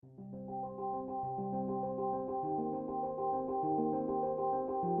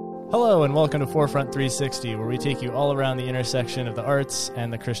Hello and welcome to Forefront 360, where we take you all around the intersection of the arts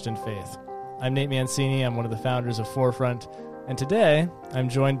and the Christian faith. I'm Nate Mancini, I'm one of the founders of Forefront, and today I'm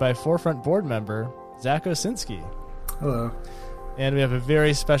joined by Forefront board member, Zach Osinski. Hello. And we have a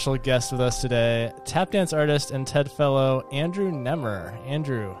very special guest with us today, tap dance artist and TED fellow, Andrew Nemmer.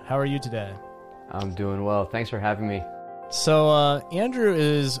 Andrew, how are you today? I'm doing well. Thanks for having me. So Andrew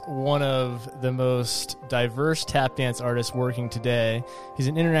is one of the most diverse tap dance artists working today. He's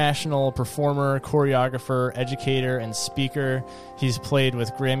an international performer, choreographer, educator, and speaker. He's played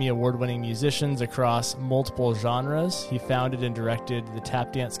with Grammy Award-winning musicians across multiple genres. He founded and directed the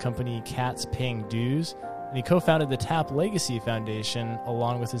tap dance company Cats Paying Dues, and he co-founded the Tap Legacy Foundation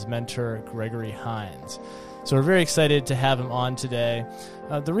along with his mentor, Gregory Hines. So we're very excited to have him on today.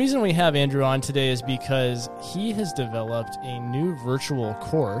 The reason we have Andrew on today is because he has developed a new virtual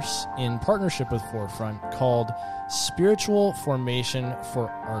course in partnership with Forefront called Spiritual Formation for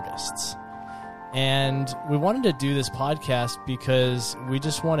Artists. And we wanted to do this podcast because we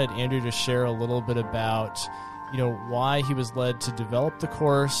just wanted Andrew to share a little bit about, why he was led to develop the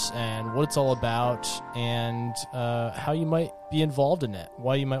course and what it's all about and how you might be involved in it,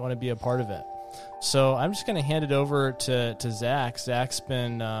 why you might want to be a part of it. So I'm just going to hand it over to Zach. Zach's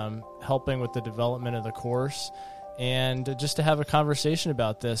been helping with the development of the course and just to have a conversation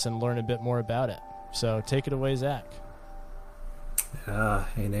about this and learn a bit more about it. So take it away, Zach.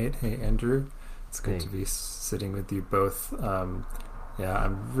 Hey, Nate. Hey, Andrew. It's good to be sitting with you both. I'm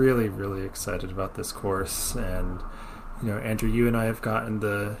really, really excited about this course. And, Andrew, you and I have gotten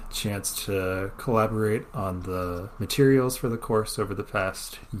the chance to collaborate on the materials for the course over the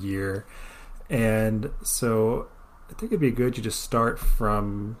past year. And so I think it'd be good to just start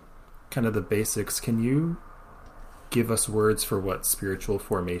from kind of the basics. Can you give us words for what spiritual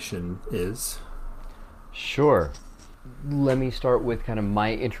formation is? Sure. Let me start with kind of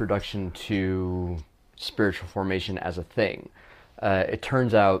my introduction to spiritual formation as a thing. It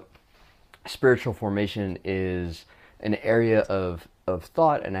turns out spiritual formation is an area of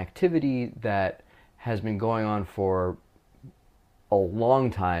thought and activity that has been going on for a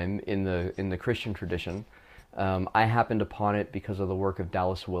long time in the Christian tradition. I happened upon it because of the work of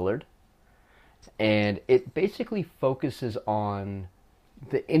Dallas Willard, and it basically focuses on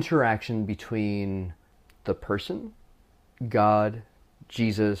the interaction between the person, God,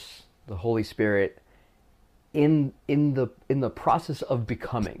 Jesus, the Holy Spirit, in the process of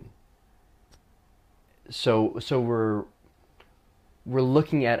becoming. So we're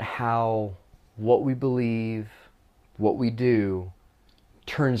looking at how what we believe, what we do,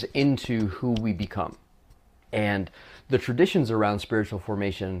 turns into who we become. And the traditions around spiritual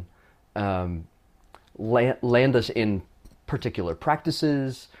formation land us in particular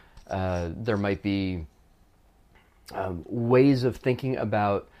practices. There might be ways of thinking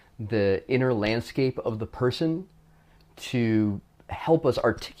about the inner landscape of the person to help us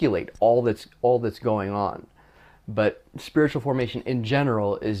articulate all that's going on. But spiritual formation in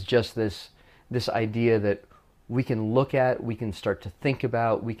general is just this idea that we can look at, we can start to think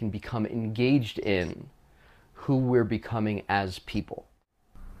about, we can become engaged in who we're becoming as people.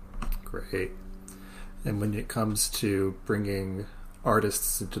 Great. And when it comes to bringing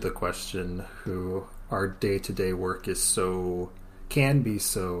artists into the question, who our day-to-day work can be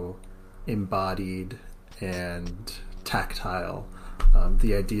so embodied and tactile,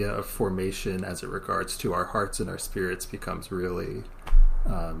 the idea of formation as it regards to our hearts and our spirits becomes really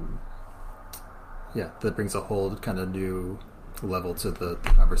that brings a whole kind of new level to the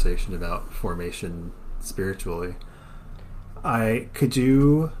conversation about formation spiritually. Could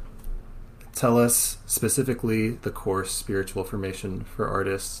you tell us specifically the course Spiritual Formation for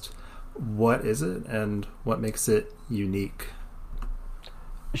Artists? What is it and what makes it unique?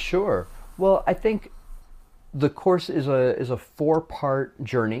 Sure. Well, I think the course is a 4-part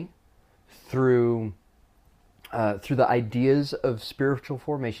journey through the ideas of spiritual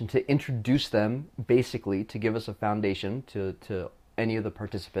formation, to introduce them, basically, to give us a foundation to any of the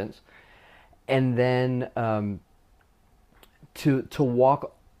participants, and then to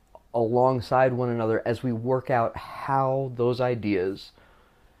walk alongside one another as we work out how those ideas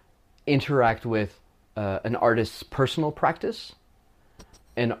interact with an artist's personal practice,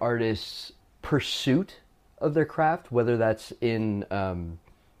 an artist's pursuit of their craft, whether that's in kind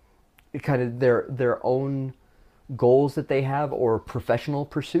of their own goals that they have or professional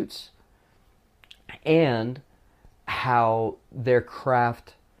pursuits, and how their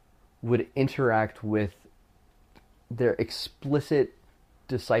craft would interact with their explicit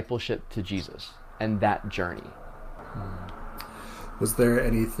discipleship to Jesus and that journey. Was there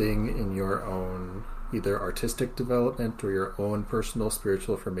anything in your own either artistic development or your own personal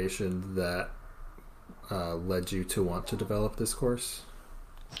spiritual formation that led you to want to develop this course?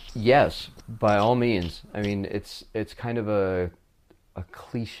 Yes, by all means. I mean, it's kind of a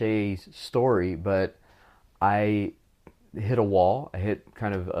cliche story, but I hit a wall. I hit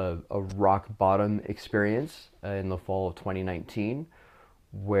kind of a rock bottom experience in the fall of 2019,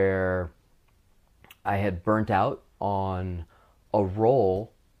 where I had burnt out on a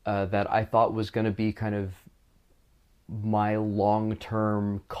role that I thought was going to be kind of my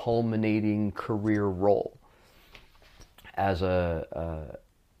long-term culminating career role as a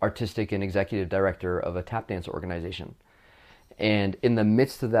artistic and executive director of a tap dance organization. And in the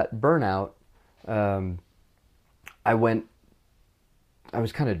midst of that burnout, I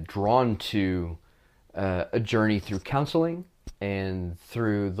was kind of drawn to a journey through counseling and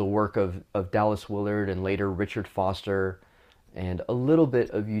through the work of Dallas Willard and later Richard Foster and a little bit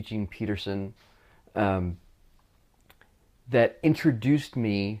of Eugene Peterson, that introduced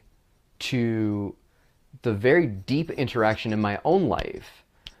me to the very deep interaction in my own life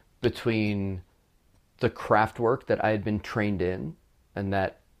between the craft work that I had been trained in and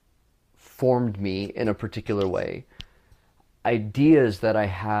that formed me in a particular way, ideas that I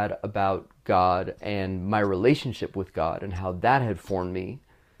had about God and my relationship with God and how that had formed me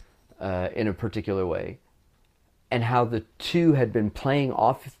in a particular way, and how the two had been playing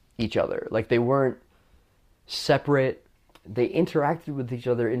off each other. Like they weren't separate. They interacted with each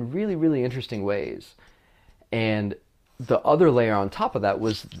other in really, really interesting ways. And the other layer on top of that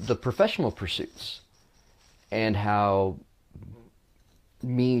was the professional pursuits and how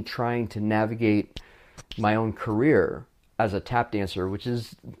me trying to navigate my own career as a tap dancer, which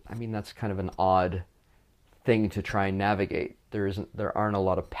is, I mean, that's kind of an odd thing to try and navigate. There aren't a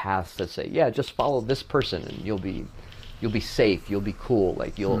lot of paths that say, yeah, just follow this person and you'll be safe, you'll be cool.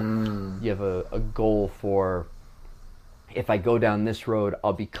 Like you have a goal for, if I go down this road,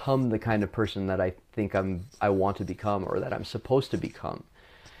 I'll become the kind of person that I think I want to become or that I'm supposed to become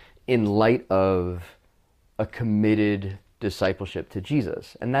in light of a committed discipleship to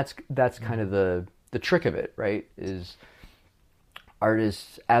Jesus. And that's kind of the trick of it, right? Is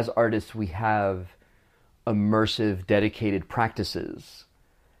as artists, we have immersive, dedicated practices,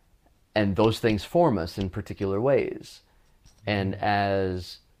 and those things form us in particular ways. And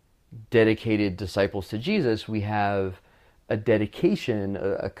as dedicated disciples to Jesus, we have a dedication,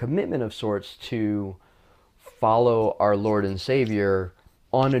 a commitment of sorts to follow our Lord and Savior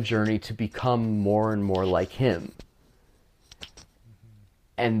on a journey to become more and more like Him.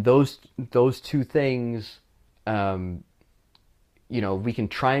 And those two things, we can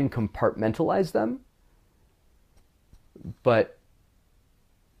try and compartmentalize them, but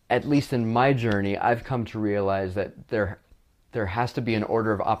at least in my journey, I've come to realize that there has to be an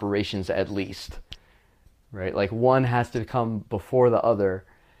order of operations at least, right? Like one has to come before the other.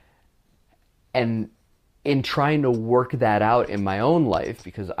 And in trying to work that out in my own life,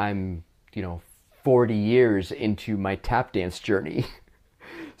 because I'm, 40 years into my tap dance journey,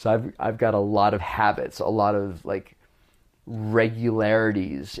 so I've got a lot of habits, a lot of like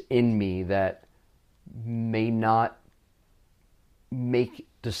regularities in me that may not make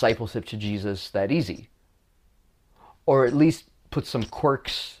discipleship to Jesus that easy, or at least put some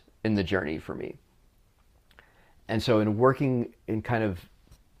quirks in the journey for me. And so in working in kind of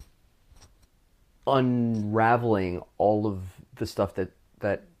unraveling all of the stuff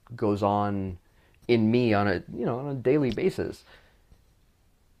that goes on in me on a daily basis,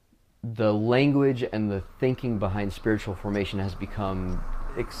 the language and the thinking behind spiritual formation has become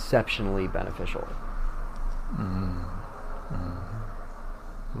exceptionally beneficial.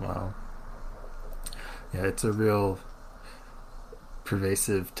 Wow. Yeah, it's a real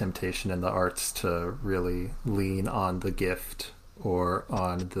pervasive temptation in the arts to really lean on the gift or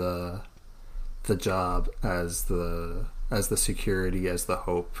on the job as the security, as the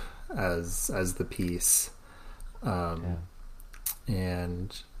hope, as the peace. And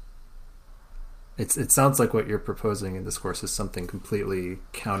it sounds like what you're proposing in this course is something completely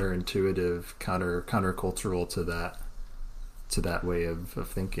counterintuitive, countercultural to that way of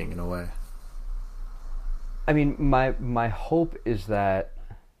thinking in a way. I mean, my hope is that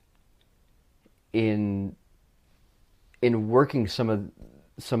in working some of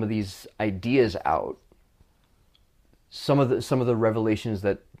these ideas out, some of the revelations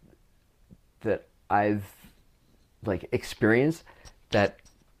that I've like experienced, that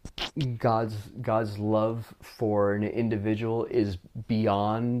God's love for an individual is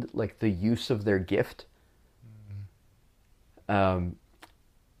beyond like the use of their gift. And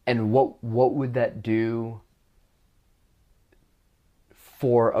what would that do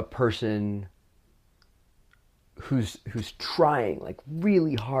for a person who's trying like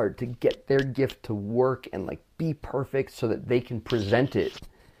really hard to get their gift to work and like be perfect so that they can present it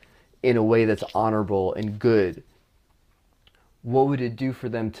in a way that's honorable and good, what would it do for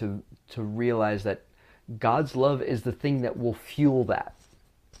them to realize that God's love is the thing that will fuel that?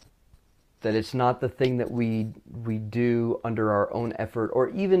 That it's not the thing that we do under our own effort or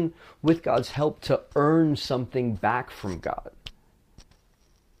even with God's help to earn something back from God.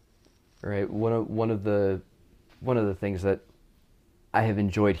 Right? One of the things that I have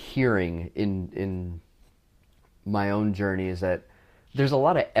enjoyed hearing in my own journey is that there's a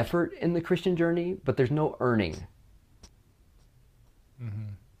lot of effort in the Christian journey, but there's no earning.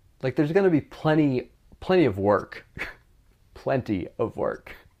 Mm-hmm. Like there's going to be plenty of work, plenty of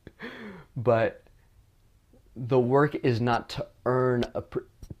work, but the work is not to earn a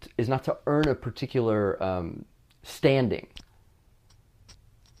particular standing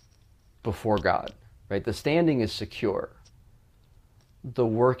before God, right? The standing is secure. The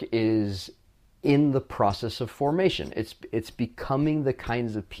work is in the process of formation. It's becoming the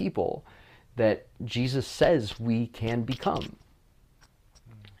kinds of people that Jesus says we can become.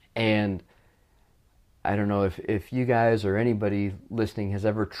 And I don't know if you guys or anybody listening has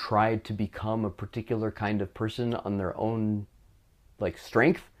ever tried to become a particular kind of person on their own like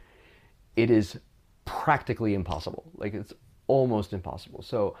strength. It is practically impossible. Like it's almost impossible.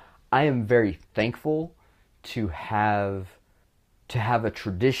 So I am very thankful to have a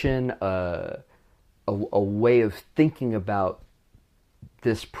tradition, a way of thinking about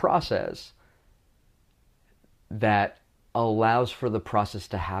this process that allows for the process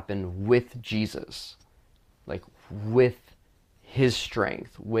to happen with Jesus, like with his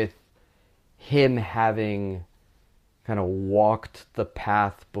strength, with him having kind of walked the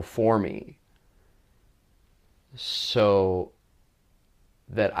path before me, so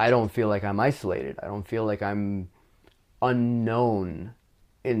that I don't feel like I'm isolated. I don't feel like I'm unknown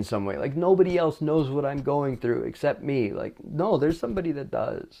in some way. Like nobody else knows what I'm going through except me. Like, no, there's somebody that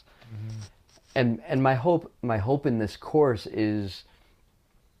does. Mm-hmm. And my hope in this course is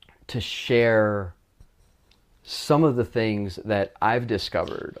to share some of the things that I've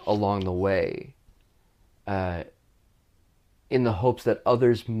discovered along the way, in the hopes that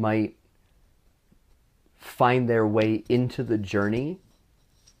others might find their way into the journey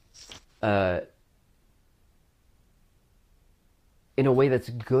in a way that's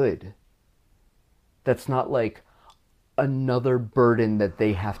good. That's not like another burden that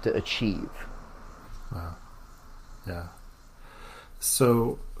they have to achieve. Wow. Yeah.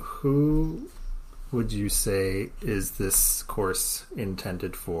 So who would you say is this course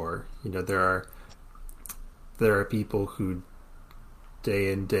intended for? You know, there are people who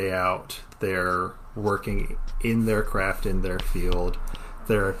day in, day out, they're working in their craft, in their field.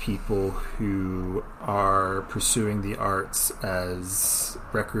 There are people who are pursuing the arts as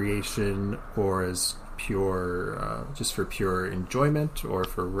recreation or as pure, just for pure enjoyment or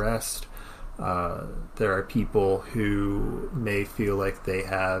for rest. There are people who may feel like they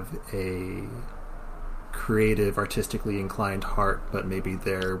have a creative, artistically inclined heart, but maybe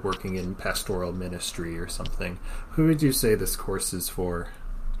they're working in pastoral ministry or something. Who would you say this course is for?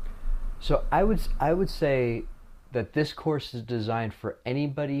 So I would say that this course is designed for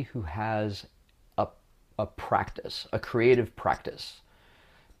anybody who has a practice, a creative practice,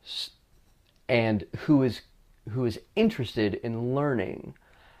 and who is interested in learning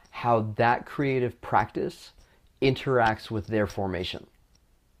how that creative practice interacts with their formation.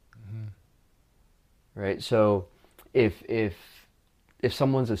 Mm-hmm. Right? So if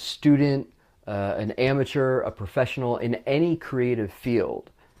someone's a student, an amateur, a professional in any creative field,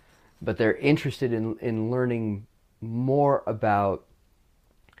 but they're interested in learning more about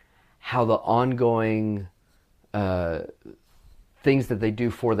how the ongoing things that they do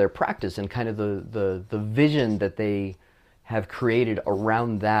for their practice and kind of the vision that they have created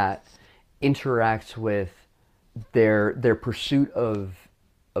around that interacts with their pursuit of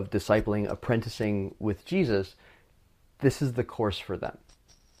discipling, apprenticing with Jesus, this is the course for them.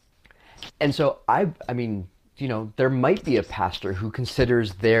 And so I mean, you know, there might be a pastor who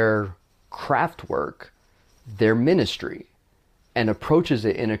considers their craft work their ministry and approaches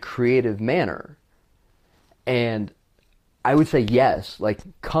it in a creative manner. And I would say yes, like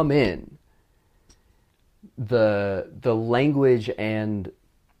come in. The language and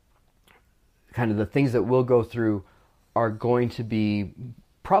kind of the things that we'll go through are going to be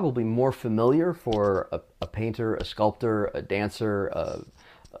probably more familiar for a painter, a sculptor, a dancer,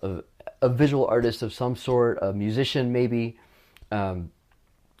 a visual artist of some sort, a musician maybe. But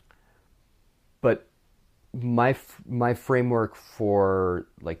my framework for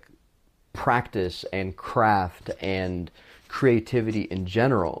like practice and craft and creativity in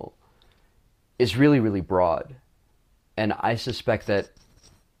general is really, really broad. And I suspect that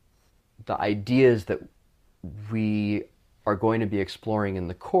the ideas that we are going to be exploring in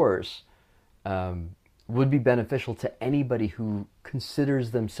the course would be beneficial to anybody who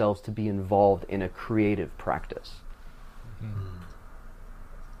considers themselves to be involved in a creative practice. Mm-hmm.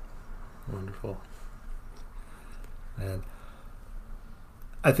 Wonderful. And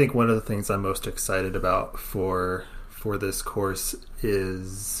I think one of the things I'm most excited about for this course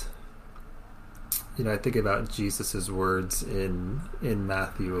is, I think about Jesus's words in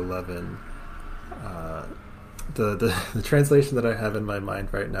Matthew 11. The translation that I have in my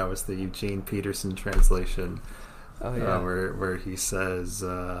mind right now is the Eugene Peterson translation. Oh, yeah. Where he says,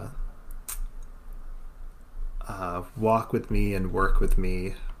 walk with me and work with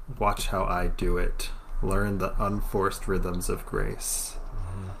me. Watch how I do it. Learn the unforced rhythms of grace.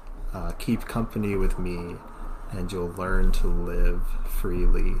 Keep company with me, and you'll learn to live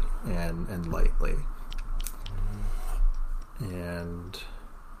freely and lightly. And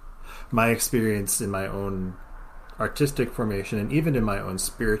my experience in my own artistic formation, and even in my own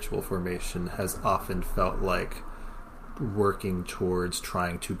spiritual formation, has often felt like working towards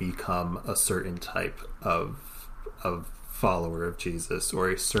trying to become a certain type of follower of Jesus, or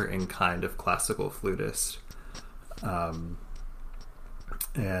a certain kind of classical flutist.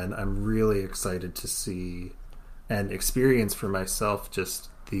 And I'm really excited to see and experience for myself just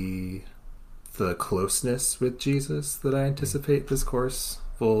the closeness with Jesus that I anticipate this course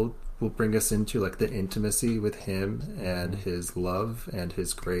will bring us into, like the intimacy with him and his love and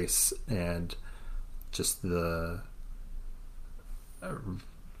his grace, and just the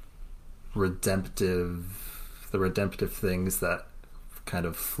redemptive things that kind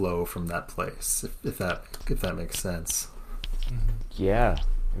of flow from that place, if that makes sense. Yeah,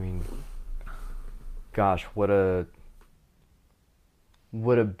 I mean, gosh, what a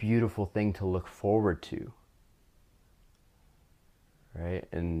beautiful thing to look forward to, right?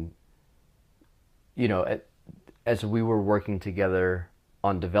 And as we were working together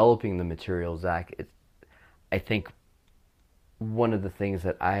on developing the material, Zach, I think one of the things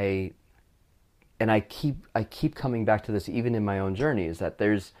that I keep coming back to this even in my own journey, is that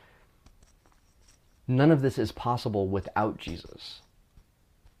there's none of this is possible without Jesus.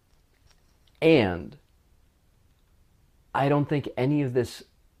 And I don't think any of this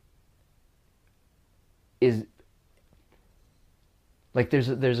is like, there's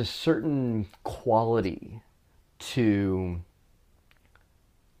a certain quality to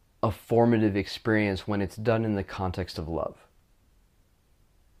a formative experience when it's done in the context of love.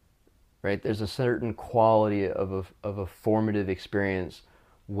 Right? There's a certain quality of a formative experience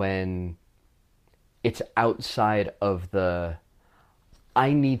when it's outside of the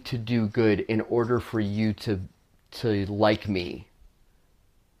I need to do good in order for you to like me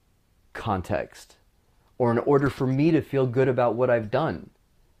context, or in order for me to feel good about what I've done.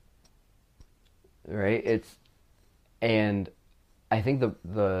 Right? And I think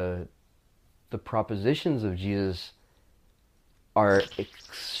the propositions of Jesus are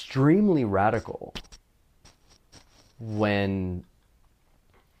extremely radical when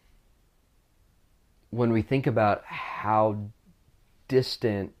we think about how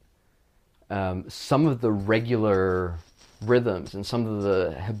distant some of the regular rhythms and some of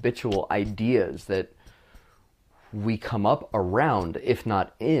the habitual ideas that we come up around, if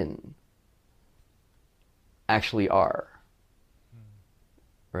not in, actually are.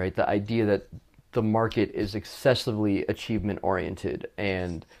 Right? The idea that the market is excessively achievement oriented,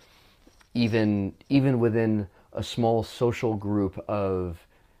 and even within a small social group of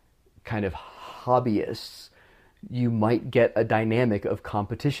kind of hobbyists, you might get a dynamic of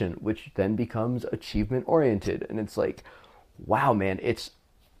competition, which then becomes achievement oriented. And it's like, wow, man, it's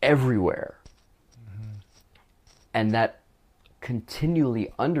everywhere. Mm-hmm. And that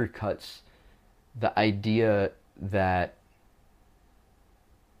continually undercuts the idea that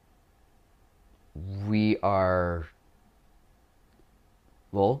we are,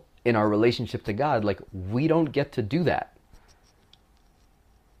 well, in our relationship to God, like, we don't get to do that.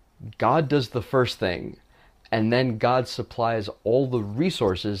 God does the first thing, and then God supplies all the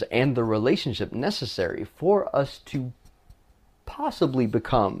resources and the relationship necessary for us to possibly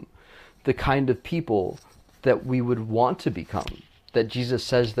become the kind of people that we would want to become, that Jesus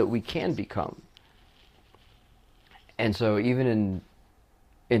says that we can become. And so even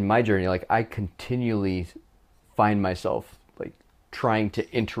in my journey, like, I continually find myself like trying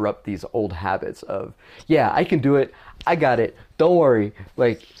to interrupt these old habits of, yeah, I can do it, I got it, don't worry,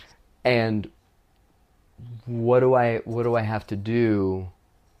 like, and what do I have to do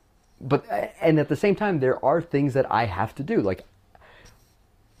but and at the same time, there are things that I have to do. Like,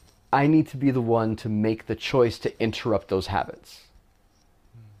 I need to be the one to make the choice to interrupt those habits.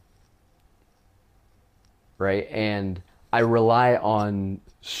 Right? And I rely on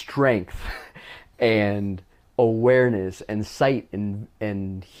strength and awareness and sight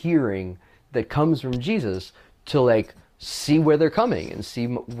and hearing that comes from Jesus to like see where they're coming and see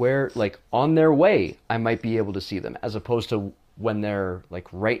where, like, on their way, I might be able to see them, as opposed to when they're like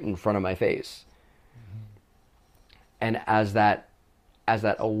right in front of my face. And as that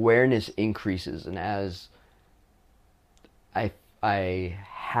awareness increases, and as I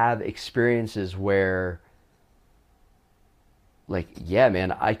have experiences where, like, yeah,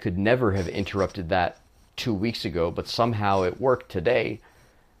 man, I could never have interrupted that 2 weeks ago, but somehow it worked today.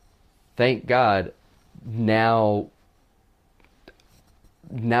 Thank God, now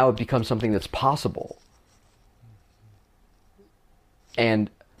it becomes something that's possible. And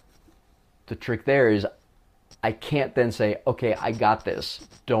the trick there is, I can't then say, okay, I got this.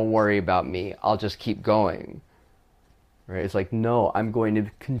 Don't worry about me. I'll just keep going. Right? It's like, no, I'm going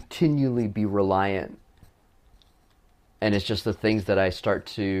to continually be reliant. And it's just the things that I start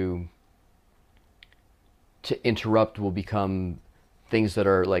to interrupt will become things that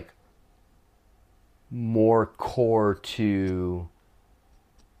are like more core to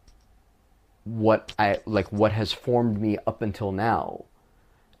what has formed me up until now,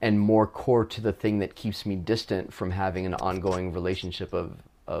 and more core to the thing that keeps me distant from having an ongoing relationship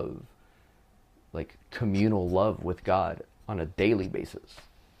of like communal love with God on a daily basis,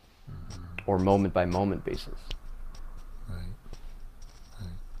 or moment by moment basis. Right.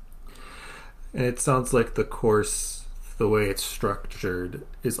 And it sounds like the course, the way it's structured,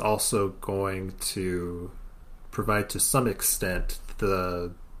 is also going to provide to some extent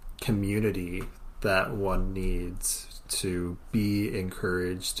the community that one needs to be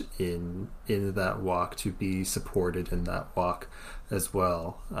encouraged in that walk, to be supported in that walk as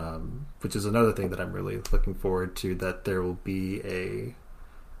well, which is another thing that I'm really looking forward to, that there will be a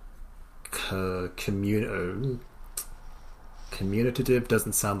communicative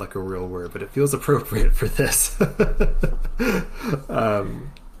doesn't sound like a real word, but it feels appropriate for this. That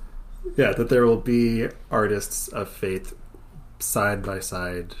there will be artists of faith side by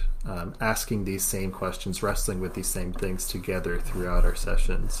side, asking these same questions, wrestling with these same things together throughout our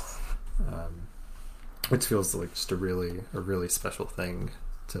sessions, which feels like just a really special thing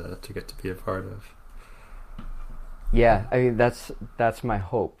to get to be a part of. Yeah, I mean, that's my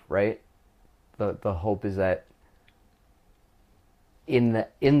hope, right? The hope is that in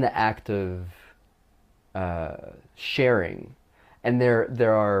the act of sharing, and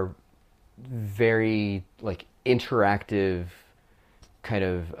there are very like interactive kind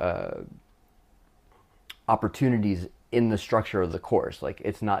of opportunities in the structure of the course. Like,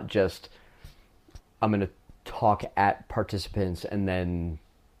 it's not just I'm going to talk at participants and then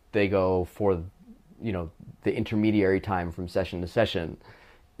they go for, the intermediary time from session to session.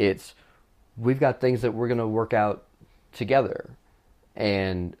 It's, we've got things that we're going to work out together,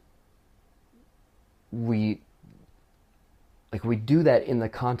 and we do that in the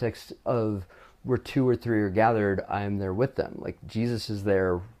context of, where two or three are gathered, I am there with them. Like, Jesus is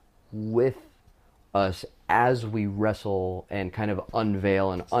there with us as we wrestle and kind of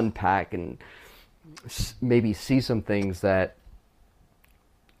unveil and unpack and maybe see some things that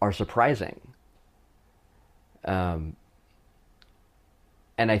are surprising. And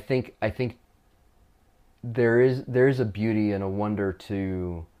I think there is a beauty and a wonder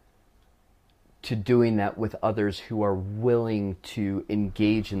to doing that with others who are willing to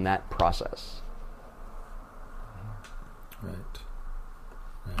engage in that process. Right.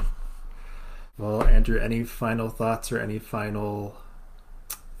 Well, Andrew, any final thoughts or any final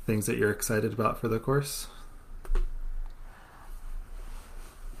things that you're excited about for the course?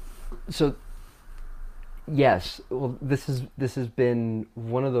 So, yes. Well, this has been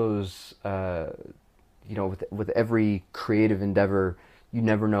one of those, with every creative endeavor, you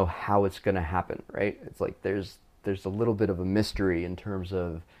never know how it's going to happen, right? It's like there's a little bit of a mystery in terms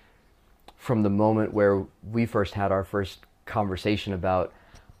of, from the moment where we first had our first conversation about,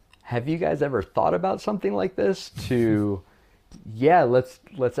 have you guys ever thought about something like this, to, yeah, let's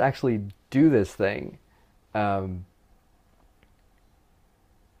actually do this thing.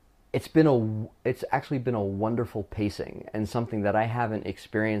 It's actually been a wonderful pacing, and something that I haven't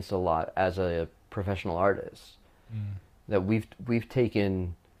experienced a lot as a professional artist. That we've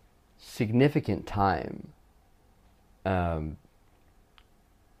taken significant time to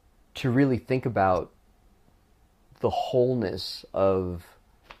really think about the wholeness of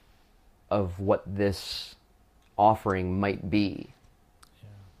what this offering might be.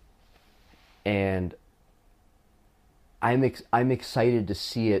 and I'm excited to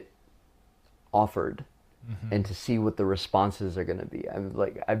see it offered and to see what the responses are going to be.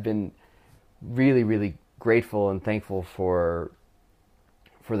 I've been really, really grateful and thankful for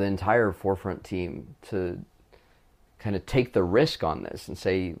the entire Forefront team to kind of take the risk on this and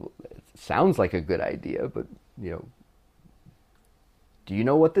say, it sounds like a good idea, but do you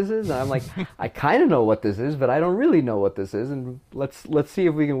know what this is? And I'm like, I kind of know what this is, but I don't really know what this is, and let's see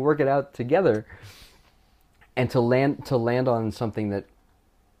if we can work it out together. And to land on something that,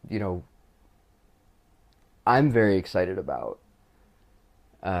 I'm very excited about,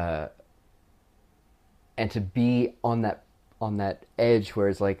 and to be on that edge where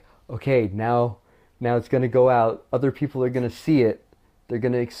it's like, okay, now it's going to go out. Other people are going to see it. They're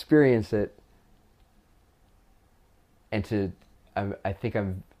going to experience it. And I think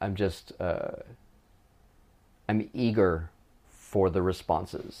I'm just I'm eager for the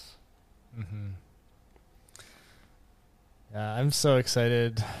responses. Mm-hmm. I'm so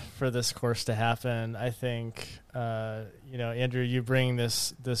excited for this course to happen. I think, Andrew, you bring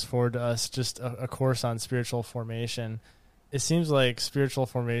this forward to us, just a course on spiritual formation. It seems like spiritual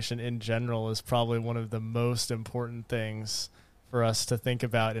formation in general is probably one of the most important things for us to think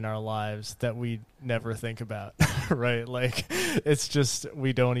about in our lives that we never think about, right? Like, it's just,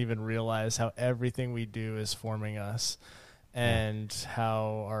 we don't even realize how everything we do is forming us, and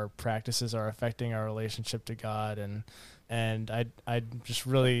how our practices are affecting our relationship to God. And I'm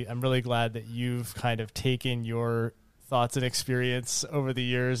really glad that you've kind of taken your thoughts and experience over the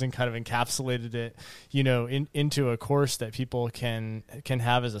years and kind of encapsulated it, into a course that people can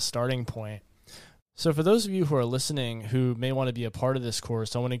have as a starting point. So for those of you who are listening who may want to be a part of this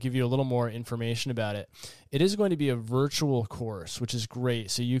course, I want to give you a little more information about it. It is going to be a virtual course, which is great.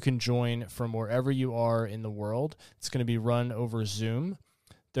 So you can join from wherever you are in the world. It's going to be run over Zoom.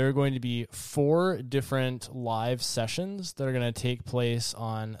 There are going to be 4 different live sessions that are going to take place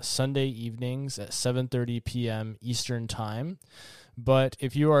on Sunday evenings at 7:30 p.m. Eastern Time. But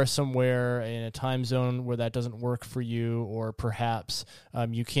if you are somewhere in a time zone where that doesn't work for you, or perhaps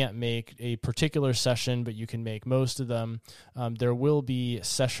you can't make a particular session, but you can make most of them, there will be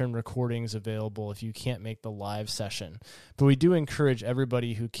session recordings available if you can't make the live session. But we do encourage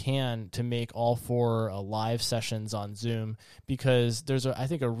everybody who can to make all 4 live sessions on Zoom, because there's, I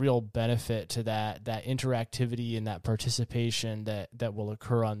think, a real benefit to that interactivity and that participation that will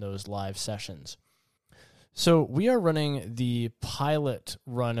occur on those live sessions. So we are running the pilot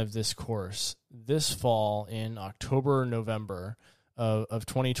run of this course this fall in October, November of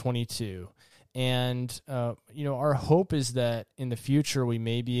 2022. And, our hope is that in the future we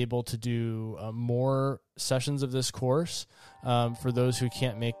may be able to do more sessions of this course for those who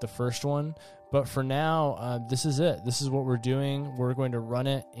can't make the first one. But for now, this is it. This is what we're doing. We're going to run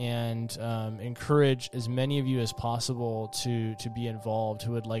it and encourage as many of you as possible to be involved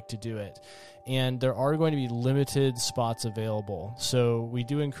who would like to do it. And there are going to be limited spots available. So we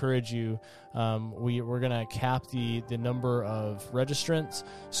do encourage you. We're going to cap the number of registrants.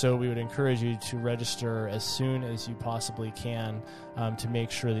 So we would encourage you to register as soon as you possibly can to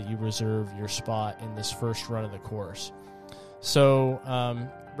make sure that you reserve your spot in this first run of the course. So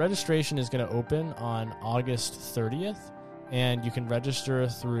registration is going to open on August 30th, and you can register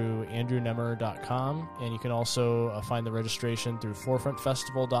through andrewnemmer.com, and you can also find the registration through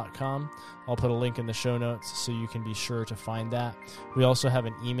forefrontfestival.com. I'll put a link in the show notes so you can be sure to find that. We also have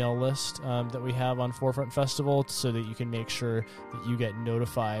an email list that we have on Forefront Festival so that you can make sure that you get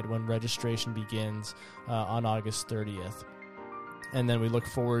notified when registration begins on August 30th. And then we look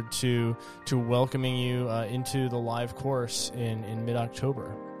forward to welcoming you into the live course in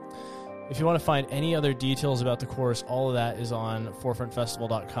mid-October. If you want to find any other details about the course, all of that is on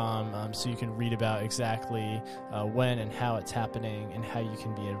forefrontfestival.com, so you can read about exactly when and how it's happening and how you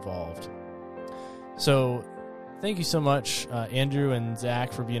can be involved. So thank you so much, Andrew and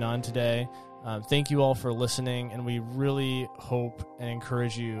Zach, for being on today. Thank you all for listening, and we really hope and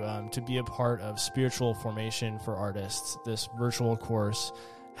encourage you to be a part of Spiritual Formation for Artists, this virtual course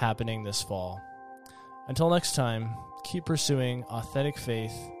happening this fall. Until next time, keep pursuing authentic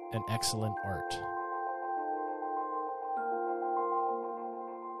faith and excellent art.